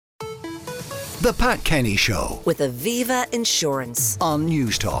The Pat Kenny Show with Aviva Insurance on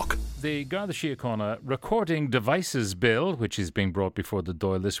News Talk. The Garda Síochána recording devices bill, which is being brought before the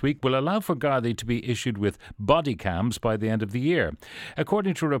Dáil this week, will allow for Gardaí to be issued with body cams by the end of the year.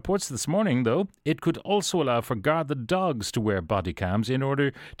 According to reports this morning, though, it could also allow for Garda Dogs to wear body cams in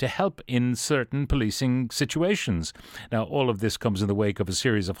order to help in certain policing situations. Now, all of this comes in the wake of a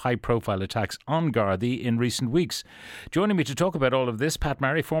series of high-profile attacks on Gardaí in recent weeks. Joining me to talk about all of this, Pat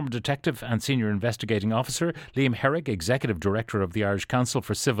Marry, former detective and senior investigating officer, Liam Herrick, executive director of the Irish Council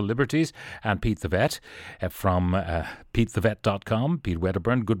for Civil Liberties, and Pete the Vet from PeteTheVet.com. Pete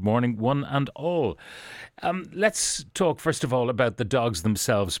Wedderburn, good morning, one and all. Let's talk first of all about the dogs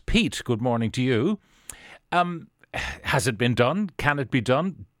themselves. Pete, good morning to you. Has it been done? Can it be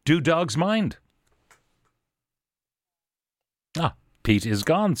done? Do dogs mind? Pete is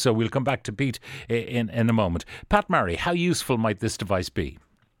gone, so we'll come back to Pete in a moment. Pat Marry, how useful might this device be?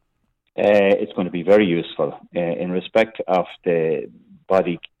 It's going to be very useful in respect of the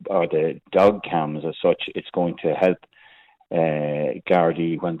body or the dog cams as such. It's going to help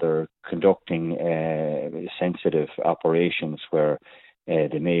Gardaí when they're conducting sensitive operations where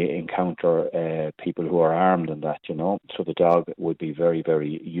they may encounter people who are armed and that, you know. So the dog would be very,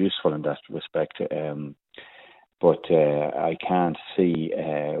 very useful in that respect. But I can't see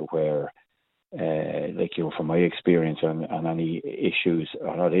where, from my experience on any issues,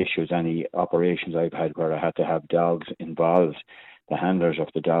 or not issues, any operations I've had where I had to have dogs involved. The handlers of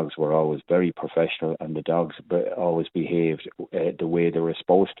the dogs were always very professional, and the dogs always behaved the way they were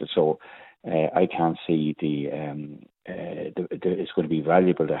supposed to. So I can't see it's going to be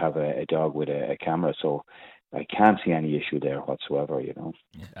valuable to have a dog with a camera. So I can't see any issue there whatsoever, you know.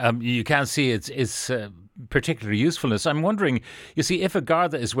 You can't see its particular usefulness. I'm wondering, you see, if a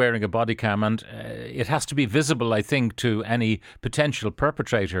Garda is wearing a body cam and it has to be visible, I think, to any potential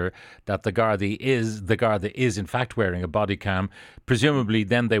perpetrator that the Garda is in fact wearing a body cam, presumably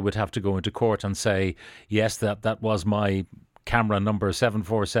then they would have to go into court and say, yes, that was my camera number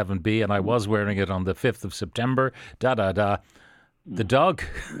 747B and I was wearing it on the 5th of September, The dog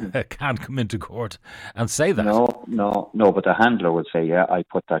can't come into court and say that. No, but the handler would say, yeah, I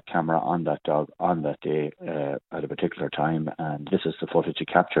put that camera on that dog on that day at a particular time, and this is the footage he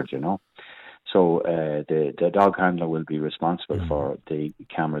captured, you know. So the dog handler will be responsible for the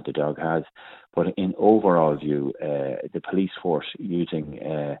camera the dog has. But in overall view, the police force using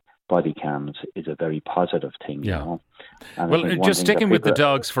body cams is a very positive thing, you know. And well, just sticking with the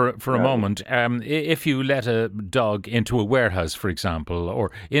dogs for a moment, if you let a dog into a warehouse, for example,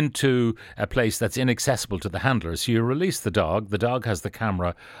 or into a place that's inaccessible to the handler, so you release the dog has the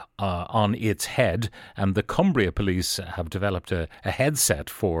camera on its head, and the Cumbria police have developed a headset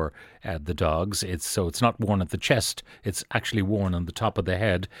for the dogs. It's not worn at the chest, it's actually worn on the top of the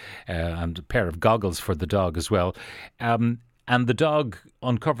head, and a pair of goggles for the dog as well. And the dog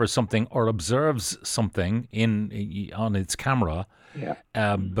uncovers something or observes something on its camera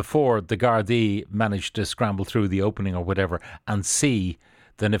before the Gardaí manage to scramble through the opening or whatever and see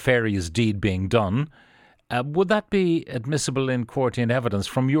the nefarious deed being done. Would that be admissible in court in evidence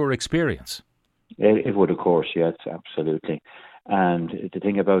from your experience? It would, of course, yes, absolutely. And the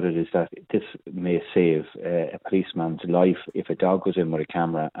thing about it is that this may save a policeman's life if a dog goes in with a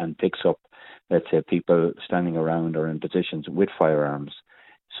camera and picks up, let's say, people standing around or in positions with firearms.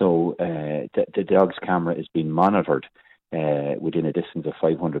 So the dog's camera is being monitored within a distance of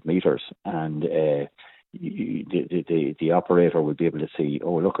 500 metres, and the operator will be able to see,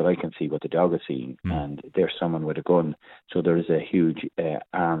 oh, look, I can see what the dog is seeing, and there's someone with a gun. So there is a huge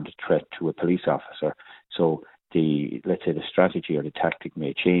armed threat to a police officer. So let's say the strategy or the tactic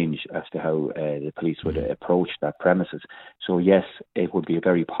may change as to how the police would approach that premises. So yes, it would be a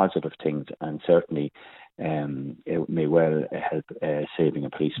very positive thing, and certainly it may well help saving a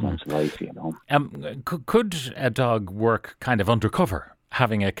policeman's life, you know. Could a dog work kind of undercover,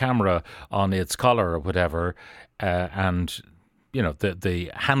 having a camera on its collar or whatever, and you know the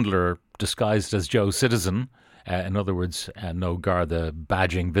handler disguised as Joe Citizen, in other words, no Garda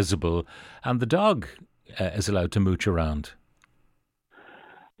badging visible, and the dog is allowed to mooch around?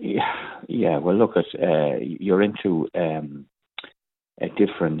 Yeah. Well, look, you're into a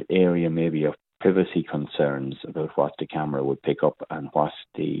different area, maybe of privacy concerns about what the camera would pick up and what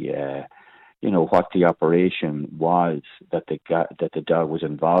the what the operation was that the dog was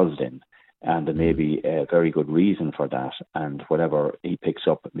involved in, and there may be a very good reason for that, and whatever he picks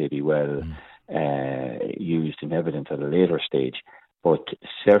up may be well used in evidence at a later stage. But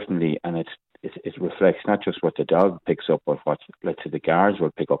certainly, and it reflects not just what the dog picks up, but what, let's say, the guards will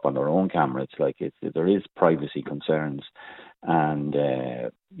pick up on their own camera. It's like there is privacy concerns And,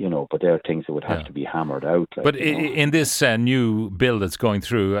 but there are things that would have to be hammered out. But in this new bill that's going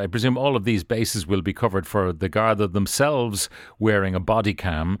through, I presume all of these bases will be covered for the Garda themselves wearing a body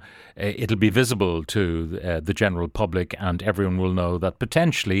cam. It'll be visible to the general public, and everyone will know that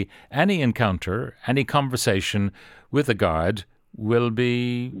potentially any encounter, any conversation with a guard will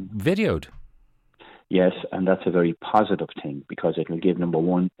be videoed. Yes, and that's a very positive thing, because it will give, number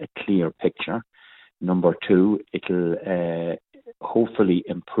one, a clear picture. Number two, it'll hopefully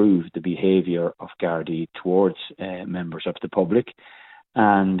improve the behaviour of Gardaí towards members of the public,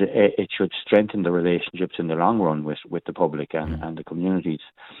 and it should strengthen the relationships in the long run with the public and the communities.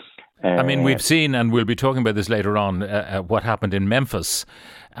 I mean, we've seen, and we'll be talking about this later on, what happened in Memphis,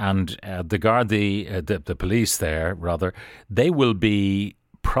 and the Gardaí, the police there, rather, they will be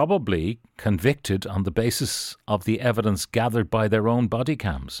probably convicted on the basis of the evidence gathered by their own body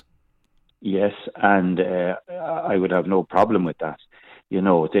cams. Yes, and I would have no problem with that.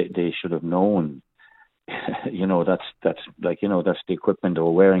 They should have known. That's the equipment they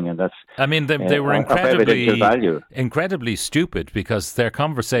were wearing, and that's. I mean, they were incredibly stupid, because their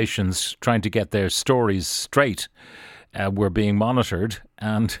conversations, trying to get their stories straight, were being monitored,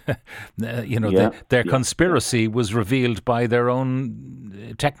 and their conspiracy was revealed by their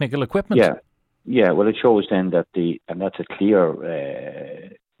own technical equipment. Yeah. Well, it shows then that that's a clear.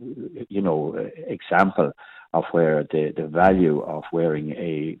 Example of where the value of wearing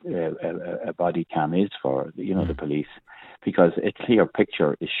a body cam is for the police, because a clear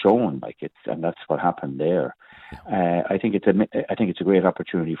picture is shown, and that's what happened there. I think it's a great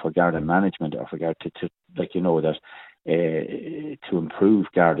opportunity for Garda management, or for Garda to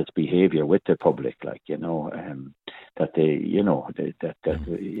improve Garda's behaviour with the public, that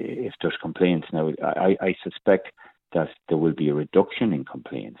if there's complaints now, I suspect that there will be a reduction in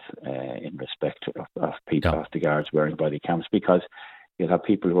complaints in respect of people, of the guards wearing body cams, because you'll have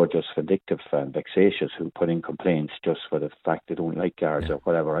people who are just vindictive and vexatious, who put in complaints just for the fact they don't like guards or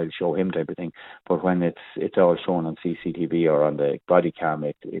whatever. I'll show him type of thing. But when it's all shown on CCTV or on the body cam,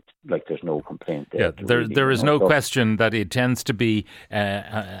 it's like there's no complaint there. Yeah, there is no question that it tends to be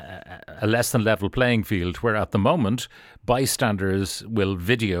a less than level playing field, where at the moment bystanders will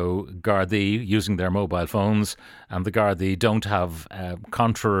video Gardaí using their mobile phones, and the Gardaí don't have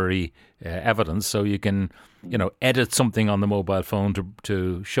contrary evidence, so you can edit something on the mobile phone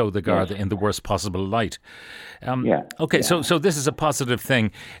to show the Garda in the worst possible light. So this is a positive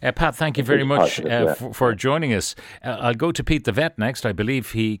thing. Pat, thank you very much for joining us. I'll go to Pete the vet next. I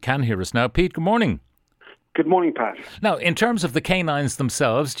believe he can hear us now. Pete, good morning. Good morning, Pat. Now, in terms of the canines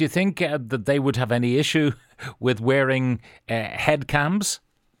themselves, do you think that they would have any issue with wearing head cams?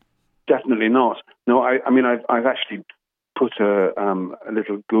 Definitely not. No, I mean, I've actually put a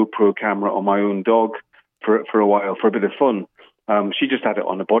little GoPro camera on my own dog for a while, for a bit of fun. She just had it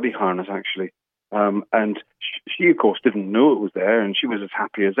on a body harness, actually. And she, of course, didn't know it was there, and she was as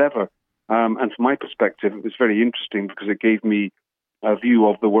happy as ever. And from my perspective, it was very interesting, because it gave me a view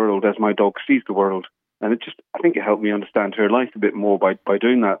of the world as my dog sees the world. And I think it helped me understand her life a bit more by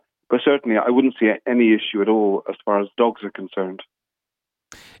doing that. But certainly, I wouldn't see any issue at all as far as dogs are concerned.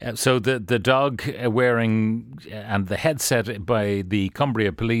 So the dog wearing and the headset by the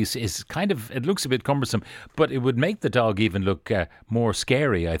Cumbria police is it looks a bit cumbersome, but it would make the dog even look more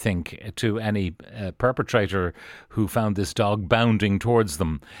scary, I think, to any perpetrator who found this dog bounding towards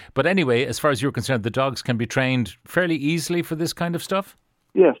them. But anyway, as far as you're concerned, the dogs can be trained fairly easily for this kind of stuff?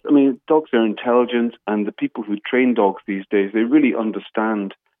 Yes, I mean, dogs are intelligent, and the people who train dogs these days, they really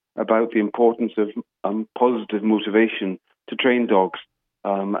understand about the importance of positive motivation to train dogs.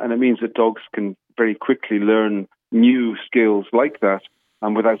 And it means that dogs can very quickly learn new skills like that,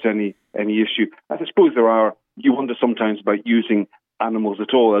 without any issue. I suppose you wonder sometimes about using animals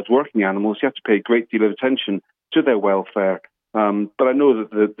at all as working animals. You have to pay a great deal of attention to their welfare. But I know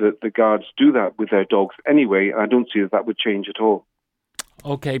that the guards do that with their dogs anyway, and I don't see that would change at all.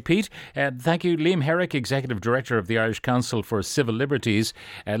 Okay, Pete. Thank you. Liam Herrick, Executive Director of the Irish Council for Civil Liberties,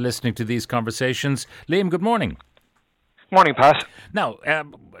 listening to these conversations. Liam, good morning. Morning, Pat. Now,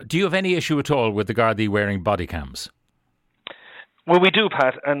 do you have any issue at all with the Gardaí wearing body cams? Well, we do,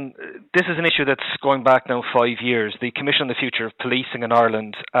 Pat, and this is an issue that's going back now 5 years. The Commission on the Future of Policing in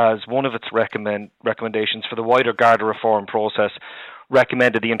Ireland, as one of its recommendations for the wider Garda reform process,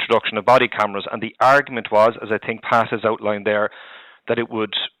 recommended the introduction of body cameras, and the argument was, as I think Pat has outlined there, that it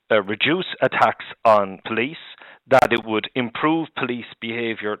would reduce attacks on police, that it would improve police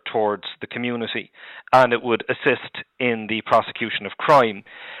behaviour towards the community, and it would assist in the prosecution of crime.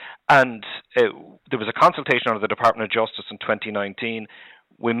 And there was a consultation under the Department of Justice in 2019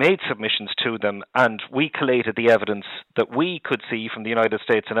 we made submissions to them, and we collated the evidence that we could see from the United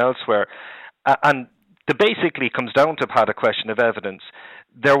States and elsewhere. And it basically comes down to, Pat, a question of evidence.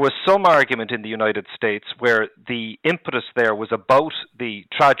 There was some argument in the United States where the impetus there was about the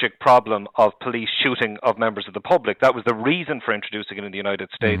tragic problem of police shooting of members of the public. That was the reason for introducing it in the United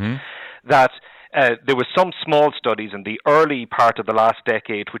States. That there was some small studies in the early part of the last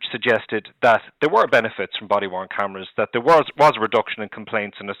decade which suggested that there were benefits from body-worn cameras, that there was a reduction in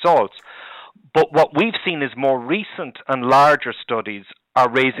complaints and assaults. But what we've seen is more recent and larger studies are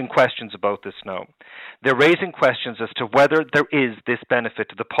raising questions about this now. They're raising questions as to whether there is this benefit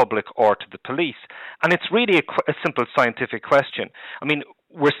to the public or to the police. And it's really a simple scientific question. I mean,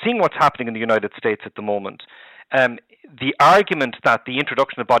 we're seeing what's happening in the United States at the moment. The argument that the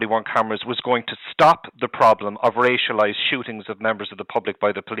introduction of body-worn cameras was going to stop the problem of racialized shootings of members of the public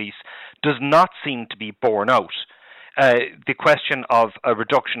by the police does not seem to be borne out. The question of a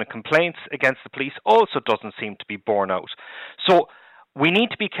reduction in complaints against the police also doesn't seem to be borne out. So we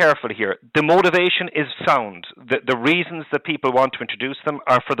need to be careful here. The motivation is sound. The reasons that people want to introduce them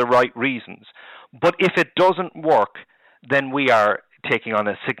are for the right reasons. But if it doesn't work, then we are taking on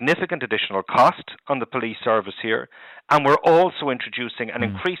a significant additional cost on the police service here, and we're also introducing an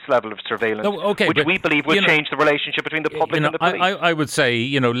increased level of surveillance, which we believe will change the relationship between the public and the police. I would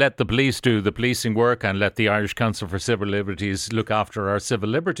say, let the police do the policing work and let the Irish Council for Civil Liberties look after our civil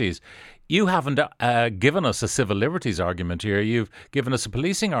liberties. You haven't given us a civil liberties argument here. You've given us a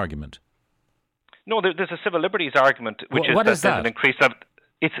policing argument. No, there's a civil liberties argument, which what is is that? There's an increased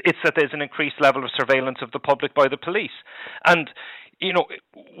it's that there's an increased level of surveillance of the public by the police. And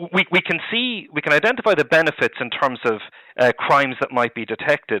we can identify the benefits in terms of crimes that might be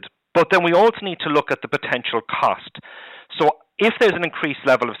detected, but then we also need to look at the potential cost. So if there's an increased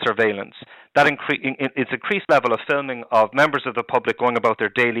level of surveillance, it's increased level of filming of members of the public going about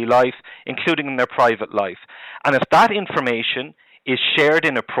their daily life, including in their private life. And if that information is shared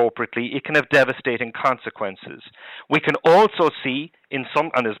inappropriately, it can have devastating consequences. We can also see and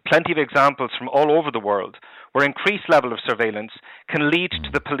there's plenty of examples from all over the world, where increased level of surveillance can lead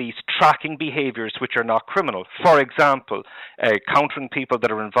to the police tracking behaviours which are not criminal. For example, countering people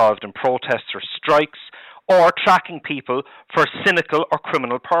that are involved in protests or strikes, or tracking people for cynical or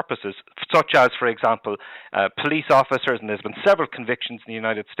criminal purposes, such as, for example, police officers, and there's been several convictions in the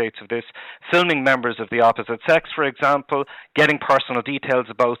United States of this, filming members of the opposite sex, for example, getting personal details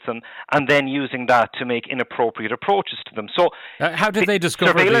about them, and then using that to make inappropriate approaches to them. So, how did they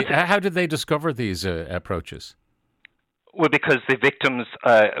discover these approaches? Well, because the victims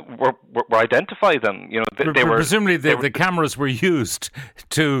were identify them. Presumably the cameras were used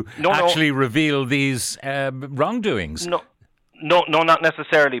to reveal these wrongdoings. No, not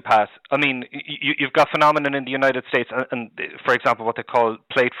necessarily, Pat. I mean, you've got phenomenon in the United States, and for example, what they call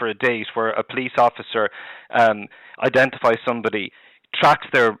plate for a date, where a police officer identifies somebody, tracks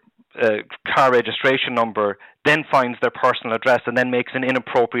their car registration number, then finds their personal address, and then makes an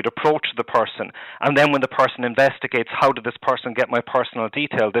inappropriate approach to the person. And then when the person investigates, how did this person get my personal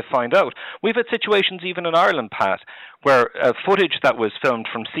detail, they find out. We've had situations even in Ireland, Pat, where footage that was filmed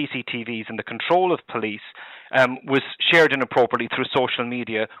from CCTVs in the control of police was shared inappropriately through social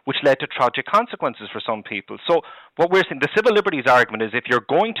media, which led to tragic consequences for some people. So what we're saying, the civil liberties argument is, if you're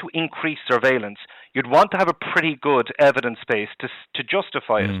going to increase surveillance, you'd want to have a pretty good evidence base to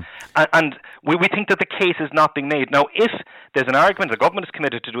justify it. And we think that the case is not being made. Now, if there's an argument, the government is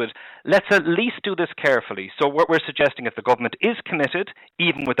committed to do it, let's at least do this carefully. So what we're suggesting, if the government is committed,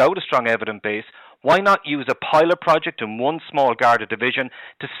 even without a strong evidence base, why not use a pilot project in one small Garda division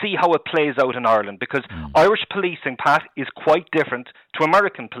to see how it plays out in Ireland? Because Irish policing, Pat, is quite different to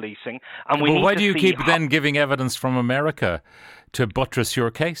American policing. And why do you keep then giving evidence from America to buttress your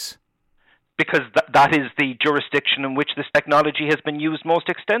case? Because that is the jurisdiction in which this technology has been used most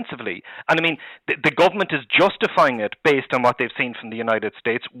extensively. And I mean, the government is justifying it based on what they've seen from the United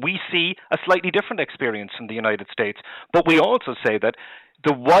States. We see a slightly different experience from the United States. But we also say that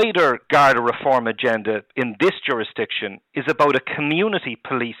the wider Garda reform agenda in this jurisdiction is about a community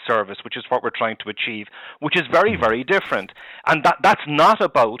police service, which is what we're trying to achieve, which is very, very different. And that's not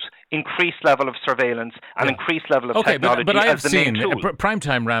about increased level of surveillance and increased level of technology but I have as the seen, main tool.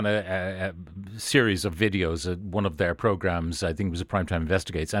 Primetime ran a series of videos at one of their programmes, I think it was a Primetime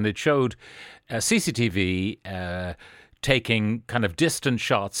Investigates, and it showed CCTV taking kind of distant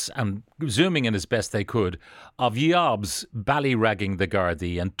shots and zooming in as best they could of yobs ballyragging the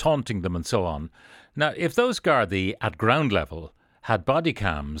Gardaí and taunting them and so on. Now, if those Gardaí at ground level had body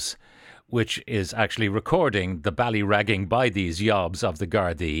cams, which is actually recording the ballyragging by these yobs of the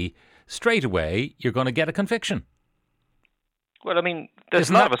Gardaí, straight away you're going to get a conviction. Well, I mean, there's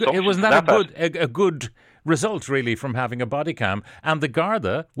a lot of assumptions. Wasn't that a good result, really, from having a body cam? And the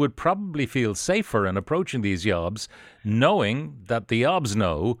Garda would probably feel safer in approaching these yobs, knowing that the yobs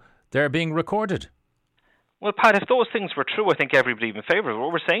know they're being recorded. Well, Pat, if those things were true, I think everybody would be in favour of it.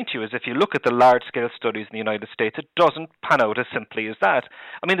 What we're saying to you is if you look at the large-scale studies in the United States, it doesn't pan out as simply as that.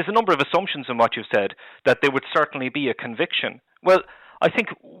 I mean, there's a number of assumptions in what you've said, that there would certainly be a conviction. Well, I think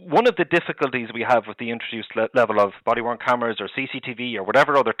one of the difficulties we have with the introduced level of body-worn cameras or CCTV or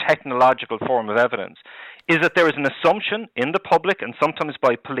whatever other technological form of evidence is that there is an assumption in the public and sometimes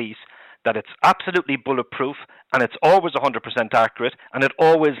by police that it's absolutely bulletproof and it's always 100% accurate and it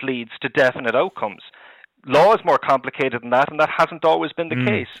always leads to definite outcomes. Law is more complicated than that, and that hasn't always been the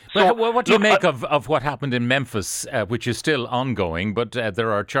case. So, well, what do you make of what happened in Memphis, which is still ongoing, but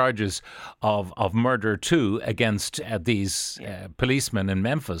there are charges of murder too against these policemen in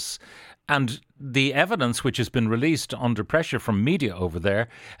Memphis? And the evidence which has been released under pressure from media over there,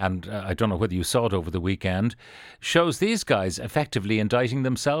 and I don't know whether you saw it over the weekend, shows these guys effectively indicting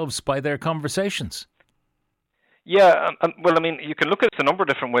themselves by their conversations. Yeah, well, I mean, you can look at it a number of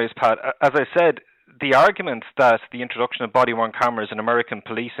different ways, Pat. As I said, the argument that the introduction of body-worn cameras in American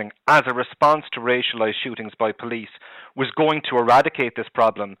policing as a response to racialized shootings by police was going to eradicate this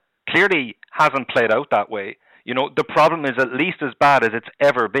problem clearly hasn't played out that way. You know, the problem is at least as bad as it's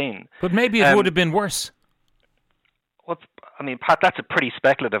ever been. But maybe it would have been worse. Well, I mean, Pat, that's a pretty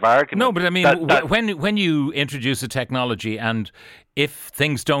speculative argument. No, but I mean, when you introduce a technology and if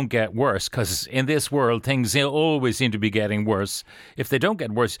things don't get worse, because in this world things always seem to be getting worse, if they don't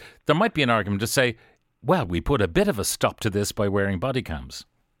get worse, there might be an argument to say, well, we put a bit of a stop to this by wearing body cams.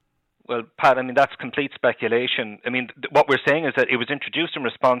 Well, Pat, I mean, that's complete speculation. I mean, what we're saying is that it was introduced in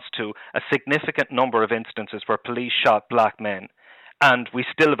response to a significant number of instances where police shot black men. And we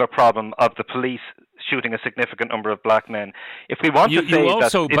still have a problem of the police shooting a significant number of black men. If we want to say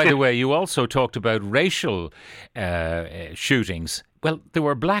also, that... By the way, you also talked about racial shootings. Well, there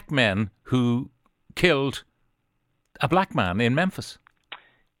were black men who killed a black man in Memphis.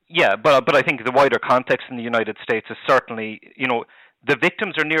 Yeah, but I think the wider context in the United States is certainly, you know, the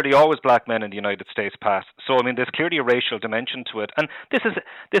victims are nearly always black men in the United States, Pat. So, I mean, there's clearly a racial dimension to it. And this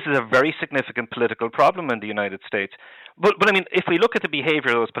is a very significant political problem in the United States. But I mean, if we look at the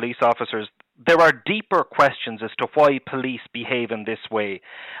behaviour of those police officers, there are deeper questions as to why police behave in this way.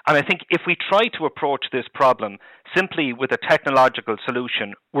 And I think if we try to approach this problem simply with a technological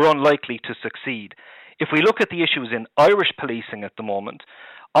solution, we're unlikely to succeed. If we look at the issues in Irish policing at the moment,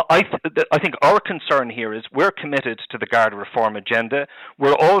 I think our concern here is we're committed to the Garda reform agenda.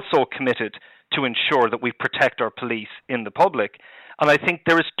 We're also committed to ensure that we protect our police in the public. And I think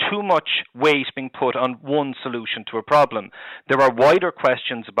there is too much weight being put on one solution to a problem. There are wider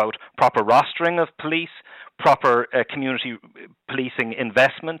questions about proper rostering of police, proper community policing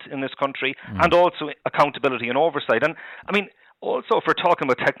investment in this country, and also accountability and oversight. And I mean, also if we're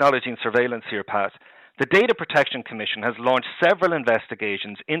talking about technology and surveillance here, Pat, the Data Protection Commission has launched several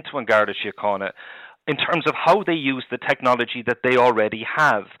investigations into An Garda Síochána in terms of how they use the technology that they already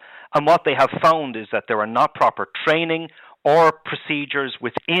have. And what they have found is that there are not proper training or procedures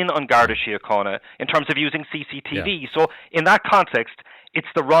within An Garda Síochána in terms of using CCTV. Yeah. So in that context, it's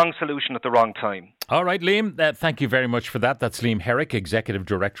the wrong solution at the wrong time. All right, Liam, thank you very much for that. That's Liam Herrick, Executive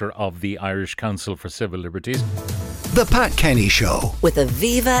Director of the Irish Council for Civil Liberties. The Pat Kenny Show with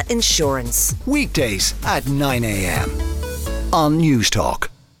Aviva Insurance. Weekdays at 9 a.m. on News Talk.